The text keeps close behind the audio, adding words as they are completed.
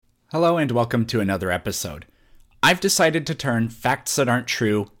Hello and welcome to another episode. I've decided to turn facts that aren't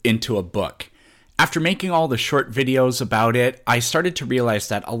true into a book. After making all the short videos about it, I started to realize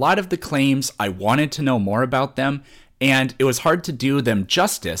that a lot of the claims I wanted to know more about them, and it was hard to do them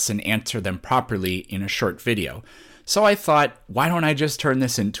justice and answer them properly in a short video. So I thought, why don't I just turn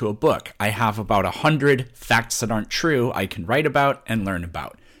this into a book? I have about 100 facts that aren't true I can write about and learn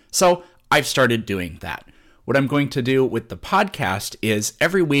about. So I've started doing that. What I'm going to do with the podcast is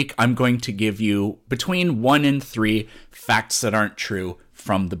every week I'm going to give you between 1 and 3 facts that aren't true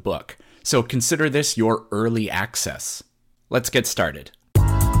from the book. So consider this your early access. Let's get started.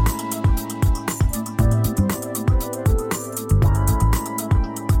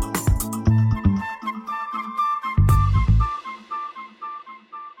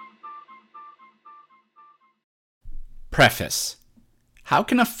 Preface. How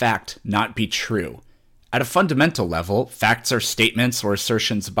can a fact not be true? At a fundamental level, facts are statements or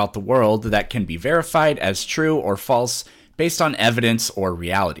assertions about the world that can be verified as true or false based on evidence or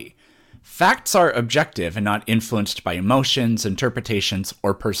reality. Facts are objective and not influenced by emotions, interpretations,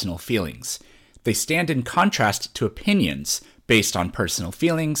 or personal feelings. They stand in contrast to opinions based on personal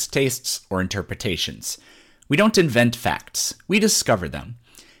feelings, tastes, or interpretations. We don't invent facts, we discover them.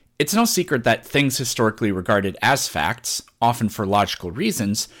 It's no secret that things historically regarded as facts, often for logical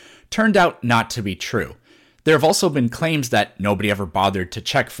reasons, turned out not to be true. There have also been claims that nobody ever bothered to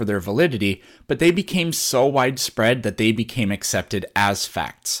check for their validity, but they became so widespread that they became accepted as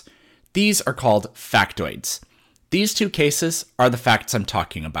facts. These are called factoids. These two cases are the facts I'm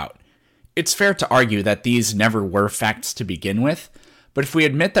talking about. It's fair to argue that these never were facts to begin with, but if we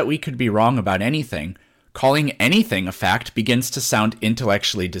admit that we could be wrong about anything, calling anything a fact begins to sound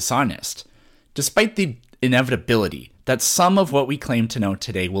intellectually dishonest. Despite the inevitability that some of what we claim to know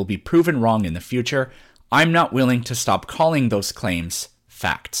today will be proven wrong in the future, I'm not willing to stop calling those claims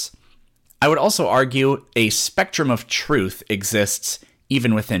facts. I would also argue a spectrum of truth exists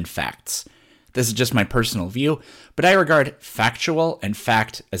even within facts. This is just my personal view, but I regard factual and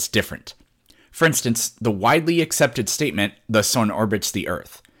fact as different. For instance, the widely accepted statement, the sun orbits the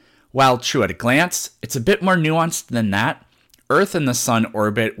Earth. While true at a glance, it's a bit more nuanced than that. Earth and the sun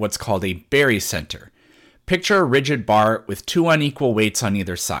orbit what's called a barycenter. Picture a rigid bar with two unequal weights on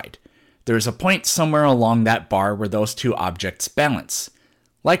either side. There's a point somewhere along that bar where those two objects balance.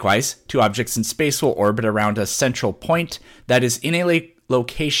 Likewise, two objects in space will orbit around a central point that is in a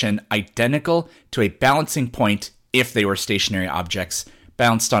location identical to a balancing point if they were stationary objects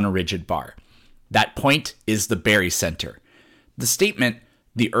balanced on a rigid bar. That point is the barycenter. The statement,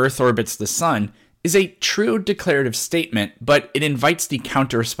 "the Earth orbits the sun," is a true declarative statement, but it invites the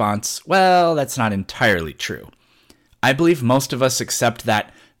counter-response, well, that's not entirely true. I believe most of us accept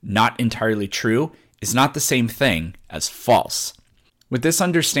that not entirely true is not the same thing as false. With this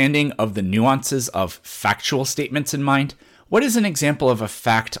understanding of the nuances of factual statements in mind, what is an example of a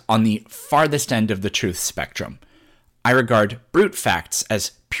fact on the farthest end of the truth spectrum? I regard brute facts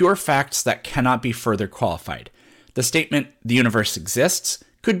as pure facts that cannot be further qualified. The statement, "the universe exists,"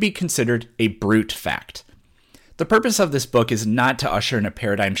 could be considered a brute fact. The purpose of this book is not to usher in a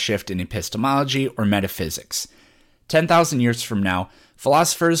paradigm shift in epistemology or metaphysics. 10,000 years from now,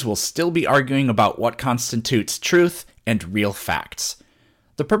 philosophers will still be arguing about what constitutes truth and real facts.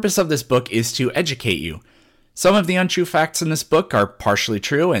 The purpose of this book is to educate you. Some of the untrue facts in this book are partially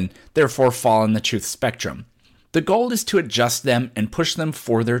true and therefore fall in the truth spectrum. The goal is to adjust them and push them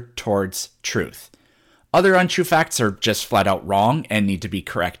further towards truth. Other untrue facts are just flat out wrong and need to be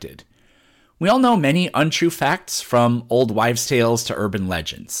corrected. We all know many untrue facts, from old wives' tales to urban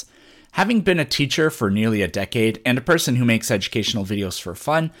legends. Having been a teacher for nearly a decade and a person who makes educational videos for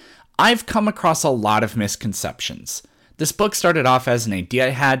fun, I've come across a lot of misconceptions. This book started off as an idea I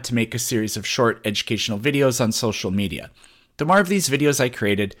had to make a series of short educational videos on social media. The more of these videos I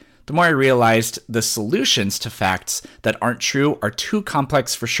created, the more I realized the solutions to facts that aren't true are too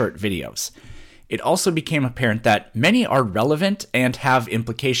complex for short videos. It also became apparent that many are relevant and have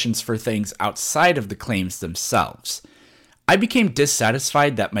implications for things outside of the claims themselves. I became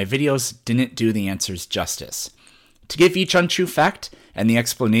dissatisfied that my videos didn't do the answers justice. To give each untrue fact and the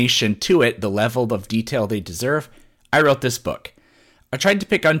explanation to it the level of detail they deserve, I wrote this book. I tried to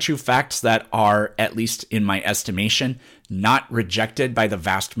pick untrue facts that are, at least in my estimation, not rejected by the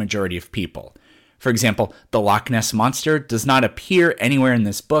vast majority of people. For example, the Loch Ness Monster does not appear anywhere in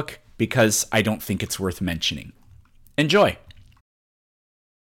this book because I don't think it's worth mentioning. Enjoy!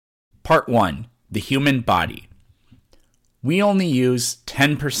 Part 1. The Human Body. We only use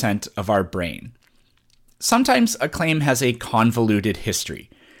 10% of our brain. Sometimes a claim has a convoluted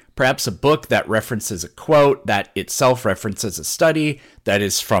history. Perhaps a book that references a quote that itself references a study that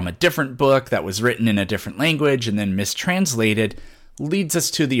is from a different book that was written in a different language and then mistranslated leads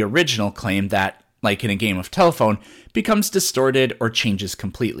us to the original claim that, like in a game of telephone, becomes distorted or changes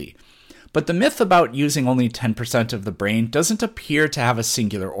completely. But the myth about using only 10% of the brain doesn't appear to have a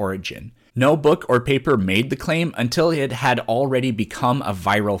singular origin. No book or paper made the claim until it had already become a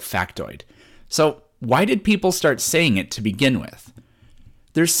viral factoid. So why did people start saying it to begin with?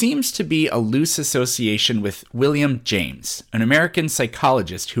 There seems to be a loose association with William James, an American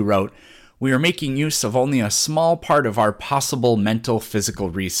psychologist who wrote, "We are making use of only a small part of our possible mental physical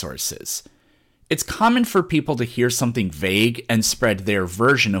resources." It's common for people to hear something vague and spread their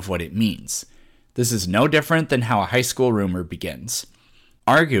version of what it means. This is no different than how a high school rumor begins.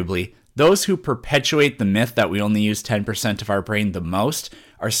 Arguably, those who perpetuate the myth that we only use 10% of our brain the most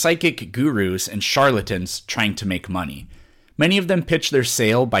are psychic gurus and charlatans trying to make money. Many of them pitch their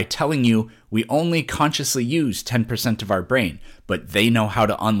sale by telling you we only consciously use 10% of our brain, but they know how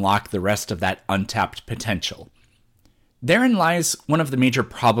to unlock the rest of that untapped potential. Therein lies one of the major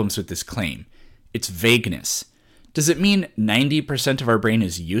problems with this claim. It's vagueness. Does it mean 90% of our brain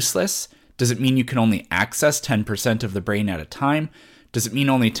is useless? Does it mean you can only access 10% of the brain at a time? Does it mean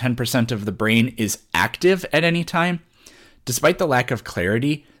only 10% of the brain is active at any time? Despite the lack of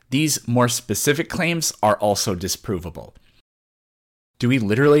clarity, these more specific claims are also disprovable. Do we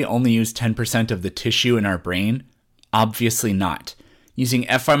literally only use 10% of the tissue in our brain? Obviously not. Using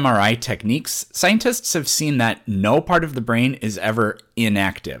fMRI techniques, scientists have seen that no part of the brain is ever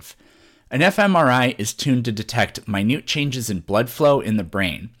inactive. An fMRI is tuned to detect minute changes in blood flow in the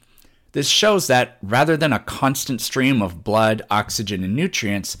brain. This shows that rather than a constant stream of blood, oxygen, and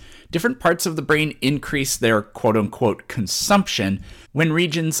nutrients, different parts of the brain increase their quote-unquote consumption when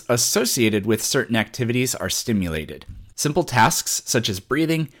regions associated with certain activities are stimulated. Simple tasks, such as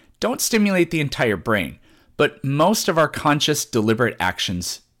breathing, don't stimulate the entire brain, but most of our conscious, deliberate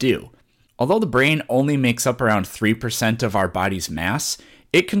actions do. Although the brain only makes up around 3% of our body's mass,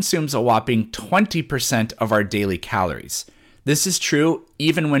 it consumes a whopping 20% of our daily calories. This is true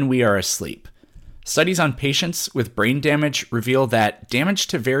even when we are asleep. Studies on patients with brain damage reveal that damage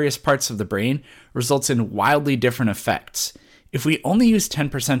to various parts of the brain results in wildly different effects. If we only use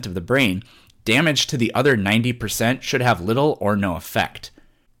 10% of the brain, damage to the other 90% should have little or no effect.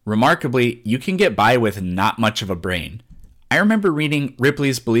 Remarkably, you can get by with not much of a brain. I remember reading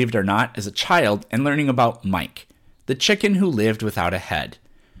Ripley's Believe It or Not as a child and learning about Mike, the chicken who lived without a head.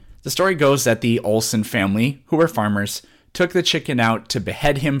 The story goes that the Olsen family, who were farmers, took the chicken out to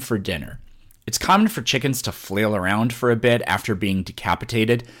behead him for dinner. It's common for chickens to flail around for a bit after being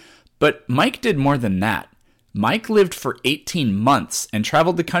decapitated, but Mike did more than that. Mike lived for 18 months and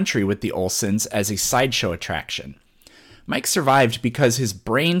traveled the country with the Olsens as a sideshow attraction. Mike survived because his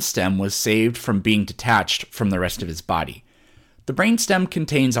brainstem was saved from being detached from the rest of his body. The brainstem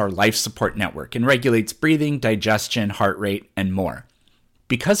contains our life support network and regulates breathing, digestion, heart rate, and more.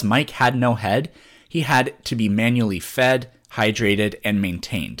 Because Mike had no head, he had to be manually fed, hydrated, and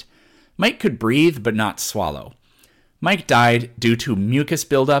maintained. Mike could breathe but not swallow. Mike died due to mucus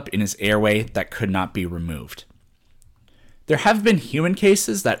buildup in his airway that could not be removed. There have been human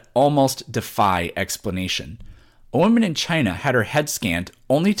cases that almost defy explanation. A woman in China had her head scanned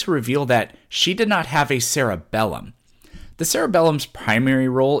only to reveal that she did not have a cerebellum. The cerebellum's primary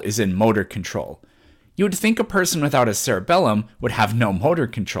role is in motor control. You would think a person without a cerebellum would have no motor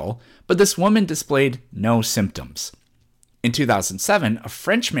control, but this woman displayed no symptoms. In 2007, a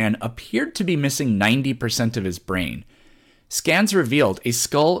French man appeared to be missing 90% of his brain. Scans revealed a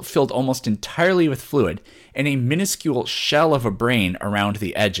skull filled almost entirely with fluid and a minuscule shell of a brain around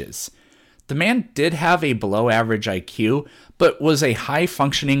the edges. The man did have a below-average IQ, but was a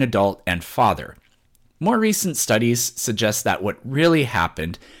high-functioning adult and father. More recent studies suggest that what really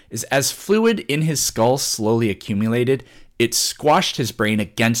happened is as fluid in his skull slowly accumulated, it squashed his brain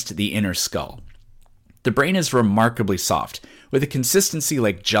against the inner skull. The brain is remarkably soft, with a consistency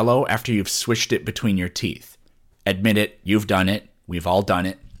like Jell-O after you've swished it between your teeth. Admit it, you've done it, we've all done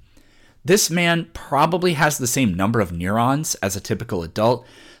it. This man probably has the same number of neurons as a typical adult,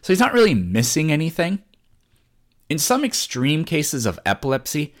 so he's not really missing anything. In some extreme cases of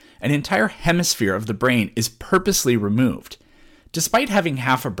epilepsy, an entire hemisphere of the brain is purposely removed. Despite having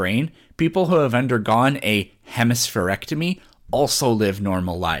half a brain, people who have undergone a hemispherectomy also live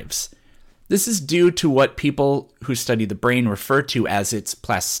normal lives. This is due to what people who study the brain refer to as its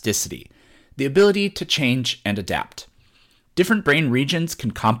plasticity, the ability to change and adapt. Different brain regions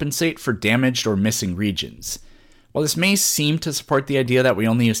can compensate for damaged or missing regions. While this may seem to support the idea that we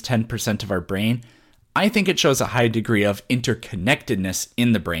only use 10% of our brain, I think it shows a high degree of interconnectedness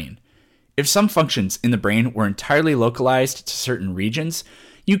in the brain. If some functions in the brain were entirely localized to certain regions,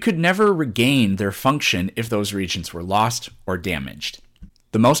 you could never regain their function if those regions were lost or damaged.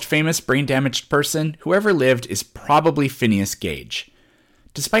 The most famous brain-damaged person who ever lived is probably Phineas Gage.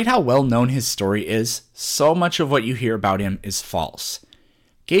 Despite how well known his story is, so much of what you hear about him is false.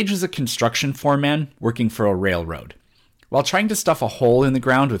 Gage was a construction foreman working for a railroad. While trying to stuff a hole in the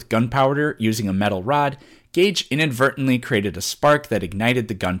ground with gunpowder using a metal rod, Gage inadvertently created a spark that ignited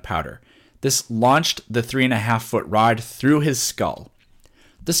the gunpowder. This launched the 3.5-foot rod through his skull.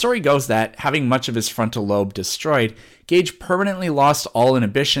 The story goes that, having much of his frontal lobe destroyed, Gage permanently lost all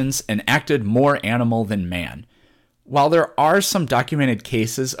inhibitions and acted more animal than man. While there are some documented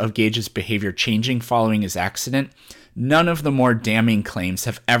cases of Gage's behavior changing following his accident, none of the more damning claims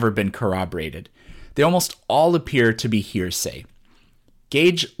have ever been corroborated. They almost all appear to be hearsay.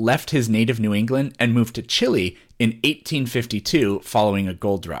 Gage left his native New England and moved to Chile in 1852 following a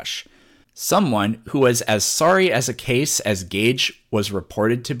gold rush. Someone who was as sorry as a case as Gage was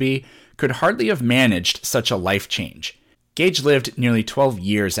reported to be could hardly have managed such a life change. Gage lived nearly 12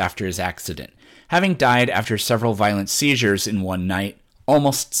 years after his accident, having died after several violent seizures in one night,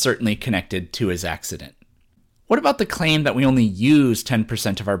 almost certainly connected to his accident. What about the claim that we only use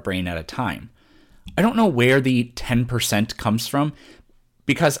 10% of our brain at a time? I don't know where the 10% comes from,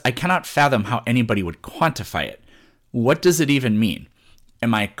 because I cannot fathom how anybody would quantify it. What does it even mean?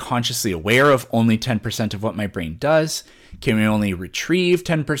 Am I consciously aware of only 10% of what my brain does? Can we only retrieve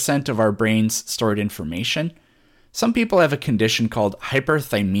 10% of our brain's stored information? Some people have a condition called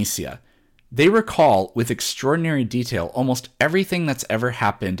hyperthymesia. They recall with extraordinary detail almost everything that's ever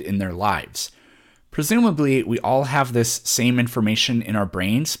happened in their lives. Presumably, we all have this same information in our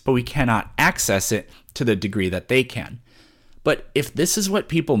brains, but we cannot access it to the degree that they can. But if this is what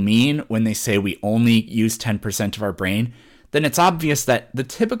people mean when they say we only use 10% of our brain, then it's obvious that the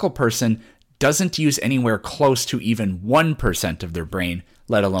typical person doesn't use anywhere close to even 1% of their brain,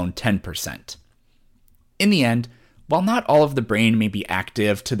 let alone 10%. In the end, while not all of the brain may be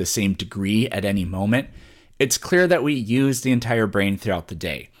active to the same degree at any moment, it's clear that we use the entire brain throughout the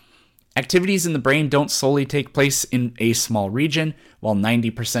day. Activities in the brain don't solely take place in a small region, while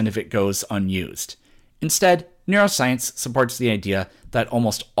 90% of it goes unused. Instead, neuroscience supports the idea that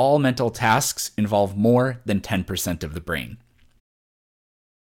almost all mental tasks involve more than 10% of the brain.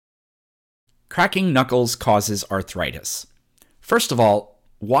 Cracking knuckles causes arthritis. First of all,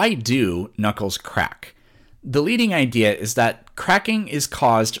 why do knuckles crack? The leading idea is that cracking is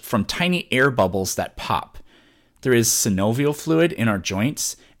caused from tiny air bubbles that pop. There is synovial fluid in our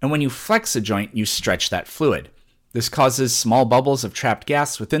joints, and when you flex a joint, you stretch that fluid. This causes small bubbles of trapped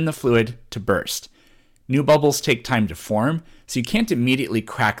gas within the fluid to burst. New bubbles take time to form, so you can't immediately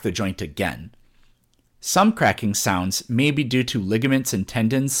crack the joint again. Some cracking sounds may be due to ligaments and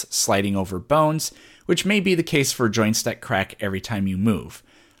tendons sliding over bones, which may be the case for joints that crack every time you move.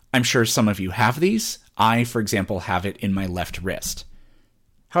 I'm sure some of you have these. I, for example, have it in my left wrist.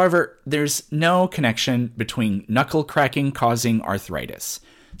 However, there's no connection between knuckle cracking causing arthritis.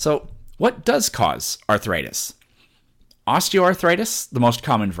 So, what does cause arthritis? Osteoarthritis, the most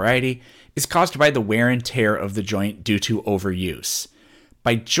common variety, is caused by the wear and tear of the joint due to overuse.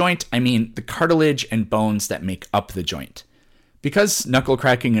 By joint, I mean the cartilage and bones that make up the joint. Because knuckle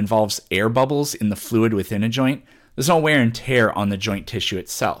cracking involves air bubbles in the fluid within a joint, there's no wear and tear on the joint tissue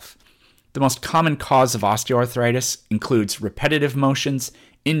itself. The most common cause of osteoarthritis includes repetitive motions,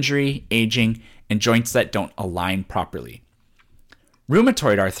 injury, aging, and joints that don't align properly.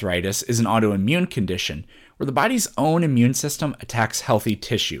 Rheumatoid arthritis is an autoimmune condition where the body's own immune system attacks healthy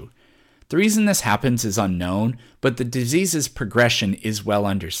tissue. The reason this happens is unknown, but the disease's progression is well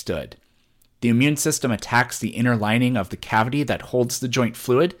understood. The immune system attacks the inner lining of the cavity that holds the joint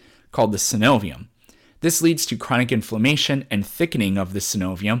fluid, called the synovium. This leads to chronic inflammation and thickening of the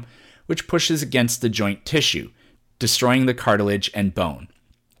synovium, which pushes against the joint tissue, destroying the cartilage and bone.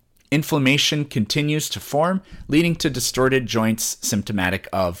 Inflammation continues to form, leading to distorted joints symptomatic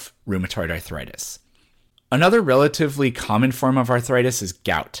of rheumatoid arthritis. Another relatively common form of arthritis is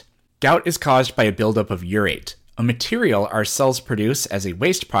gout. Gout is caused by a buildup of urate, a material our cells produce as a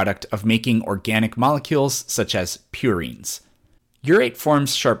waste product of making organic molecules such as purines. Urate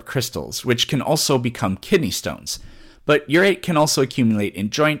forms sharp crystals, which can also become kidney stones, but urate can also accumulate in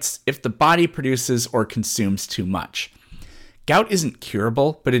joints if the body produces or consumes too much. Gout isn't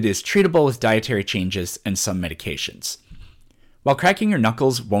curable, but it is treatable with dietary changes and some medications. While cracking your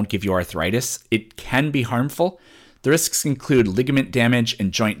knuckles won't give you arthritis, it can be harmful. The risks include ligament damage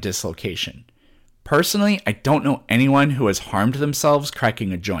and joint dislocation. Personally, I don't know anyone who has harmed themselves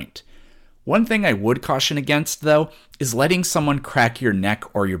cracking a joint. One thing I would caution against, though, is letting someone crack your neck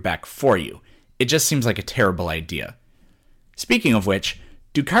or your back for you. It just seems like a terrible idea. Speaking of which,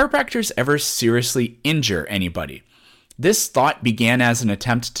 do chiropractors ever seriously injure anybody? This thought began as an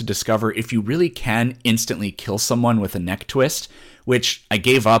attempt to discover if you really can instantly kill someone with a neck twist, which I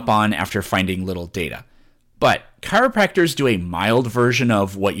gave up on after finding little data. But chiropractors do a mild version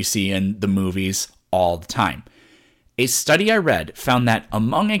of what you see in the movies all the time. A study I read found that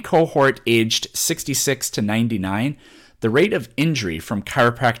among a cohort aged 66 to 99, the rate of injury from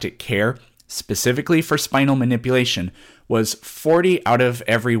chiropractic care, specifically for spinal manipulation, was 40 out of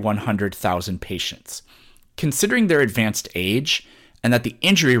every 100,000 patients. Considering their advanced age, and that the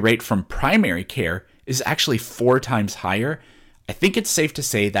injury rate from primary care is actually 4 times higher, I think it's safe to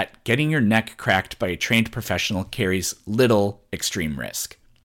say that getting your neck cracked by a trained professional carries little extreme risk.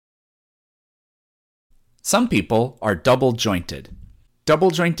 Some people are double-jointed.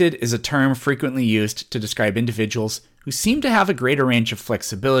 Double-jointed is a term frequently used to describe individuals who seem to have a greater range of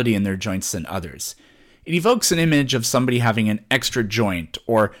flexibility in their joints than others. It evokes an image of somebody having an extra joint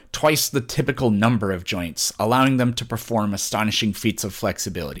or twice the typical number of joints, allowing them to perform astonishing feats of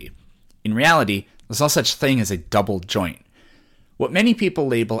flexibility. In reality, there's no such thing as a double joint. What many people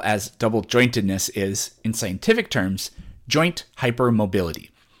label as double-jointedness is, in scientific terms, joint hypermobility.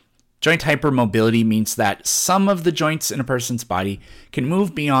 Joint hypermobility means that some of the joints in a person's body can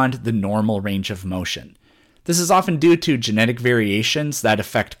move beyond the normal range of motion. This is often due to genetic variations that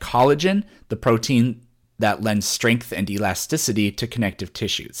affect collagen, the protein that lends strength and elasticity to connective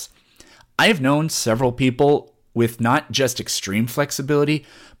tissues. I have known several people with not just extreme flexibility,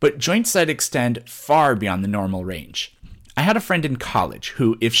 but joints that extend far beyond the normal range. I had a friend in college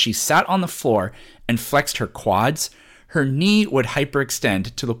who, if she sat on the floor and flexed her quads, her knee would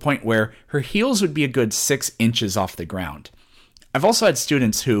hyperextend to the point where her heels would be a good 6 inches off the ground. I've also had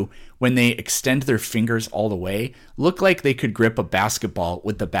students who, when they extend their fingers all the way, look like they could grip a basketball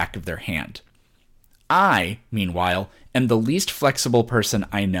with the back of their hand. I, meanwhile, am the least flexible person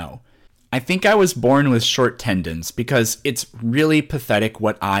I know. I think I was born with short tendons because it's really pathetic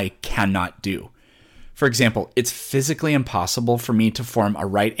what I cannot do. For example, it's physically impossible for me to form a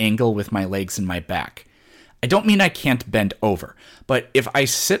right angle with my legs and my back. I don't mean I can't bend over, but if I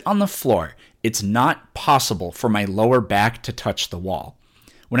sit on the floor, it's not possible for my lower back to touch the wall.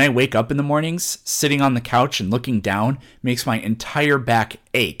 When I wake up in the mornings, sitting on the couch and looking down makes my entire back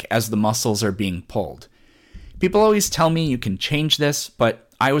ache as the muscles are being pulled. People always tell me you can change this, but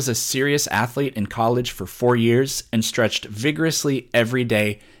I was a serious athlete in college for 4 years and stretched vigorously every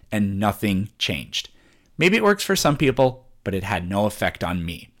day and nothing changed. Maybe it works for some people, but it had no effect on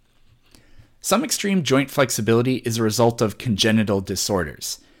me. Some extreme joint flexibility is a result of congenital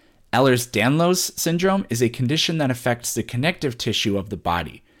disorders. Ehlers-Danlos syndrome is a condition that affects the connective tissue of the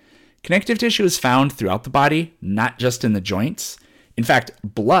body. Connective tissue is found throughout the body, not just in the joints. In fact,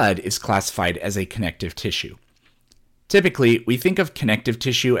 blood is classified as a connective tissue. Typically, we think of connective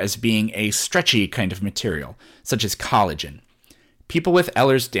tissue as being a stretchy kind of material, such as collagen. People with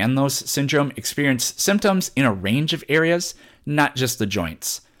Ehlers-Danlos syndrome experience symptoms in a range of areas, not just the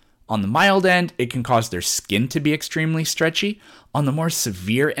joints. On the mild end, it can cause their skin to be extremely stretchy. On the more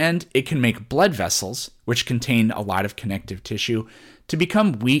severe end, it can make blood vessels, which contain a lot of connective tissue, to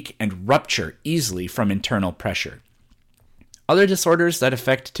become weak and rupture easily from internal pressure. Other disorders that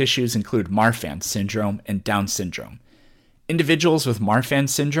affect tissues include Marfan syndrome and Down syndrome. Individuals with Marfan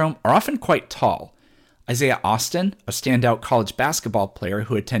syndrome are often quite tall. Isaiah Austin, a standout college basketball player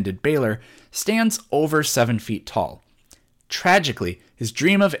who attended Baylor, stands over 7 feet tall. Tragically, his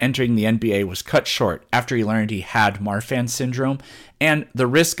dream of entering the NBA was cut short after he learned he had Marfan syndrome, and the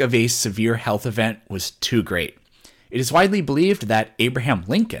risk of a severe health event was too great. It is widely believed that Abraham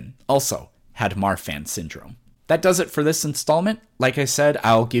Lincoln also had Marfan syndrome. That does it for this installment. Like I said,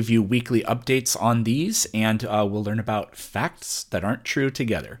 I'll give you weekly updates on these, and we'll learn about facts that aren't true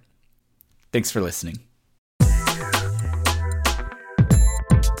together. Thanks for listening.